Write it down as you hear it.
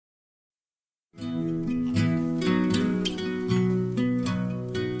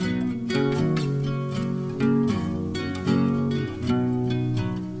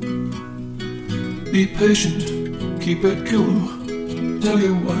Be patient, keep it cool. Tell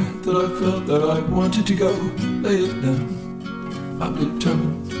you why that I felt that I wanted to go. Lay it down, I'm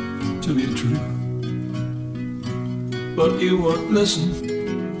determined to be true. But you won't listen,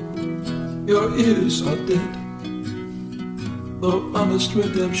 your ears are dead. Though honest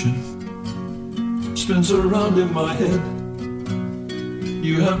redemption spins around in my head.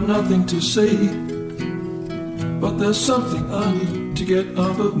 You have nothing to say, but there's something I need to get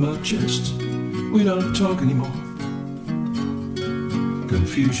off of my chest. We don't talk anymore.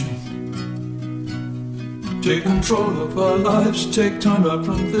 Confusion. Take control of our lives, take time out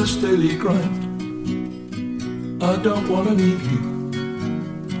from this daily grind. I don't want to leave you,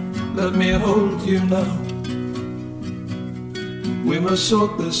 let me hold you now. We must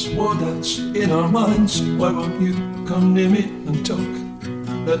sort this war dance in our minds. Why won't you come near me and talk?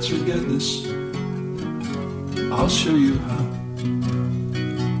 Let's forget this, I'll show you how.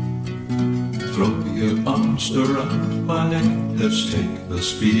 Throw your arms around my neck, let's take a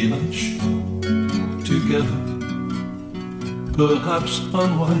speedy lunch together. Perhaps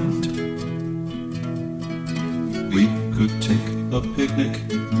unwind. We could take a picnic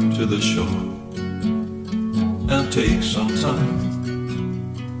to the shore and take some time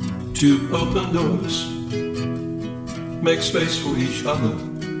to open doors, make space for each other.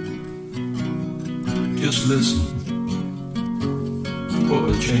 Just listen for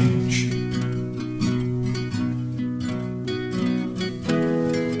a change.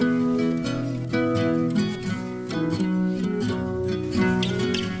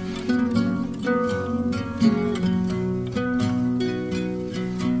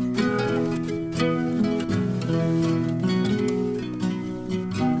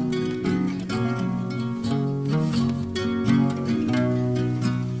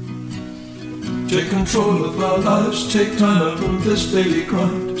 Take control of our lives, take time out from this daily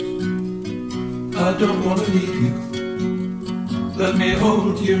grind. I don't want to leave you, let me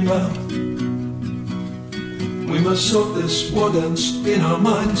hold you now. We must sort this war dance in our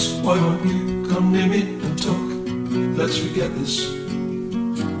minds. Why won't you come near me and talk? Let's forget this,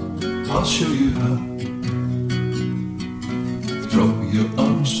 I'll show you how. Throw your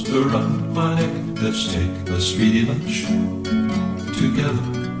arms around my neck, let's take a speedy lunch together.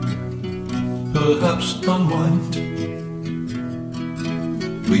 Perhaps unwind.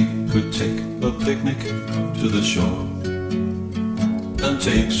 We could take a picnic to the shore and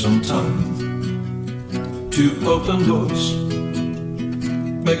take some time to open doors,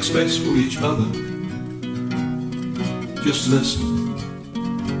 make space for each other. Just listen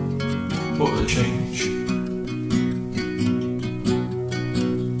for a change.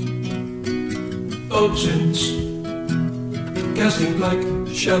 Old sins casting black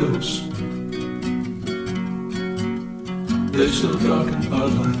shadows, they still darken our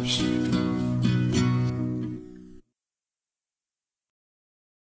lives.